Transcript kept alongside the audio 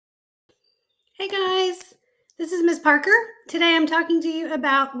Hey guys, this is Ms. Parker. Today I'm talking to you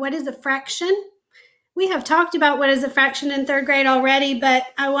about what is a fraction. We have talked about what is a fraction in third grade already, but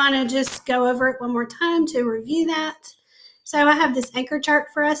I want to just go over it one more time to review that. So I have this anchor chart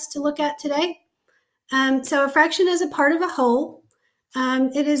for us to look at today. So a fraction is a part of a whole.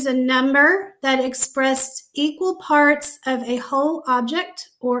 It is a number that expressed equal parts of a whole object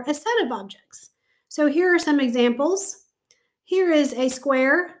or a set of objects. So here are some examples. Here is a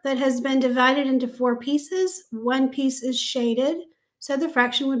square that has been divided into 4 pieces. One piece is shaded, so the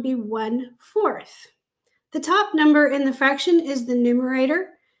fraction would be 1/4. The top number in the fraction is the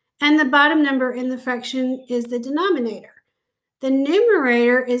numerator, and the bottom number in the fraction is the denominator. The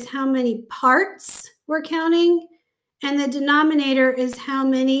numerator is how many parts we're counting, and the denominator is how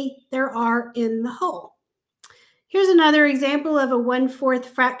many there are in the whole. Here's another example of a 1/4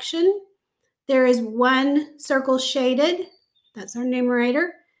 fraction. There is one circle shaded. That's our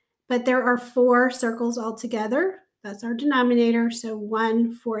numerator, but there are 4 circles altogether. That's our denominator, so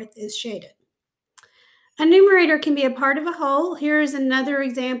 1/4 is shaded. A numerator can be a part of a whole. Here is another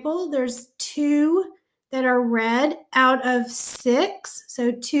example. There's 2 that are red out of 6,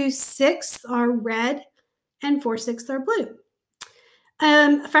 so 2/6 are red and 4/6 are blue.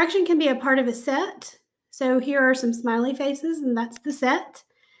 A fraction can be a part of a set. So here are some smiley faces, and that's the set.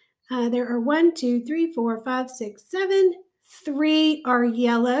 There are 1, 2, 3, 4, 5, 6, 7. 3 are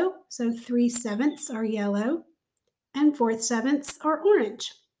yellow, so 3/7 are yellow, and 4/7 are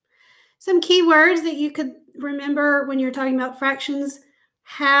orange. Some key words that you could remember when you're talking about fractions: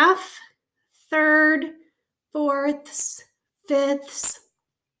 half, third, fourths, fifths,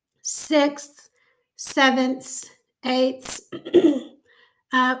 sixths, sevenths, eighths.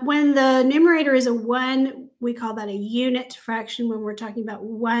 When the numerator is a 1, we call that a unit fraction when we're talking about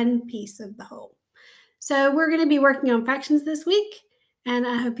one piece of the whole. So we're going to be working on fractions this week, and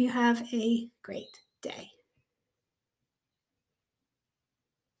I hope you have a great day.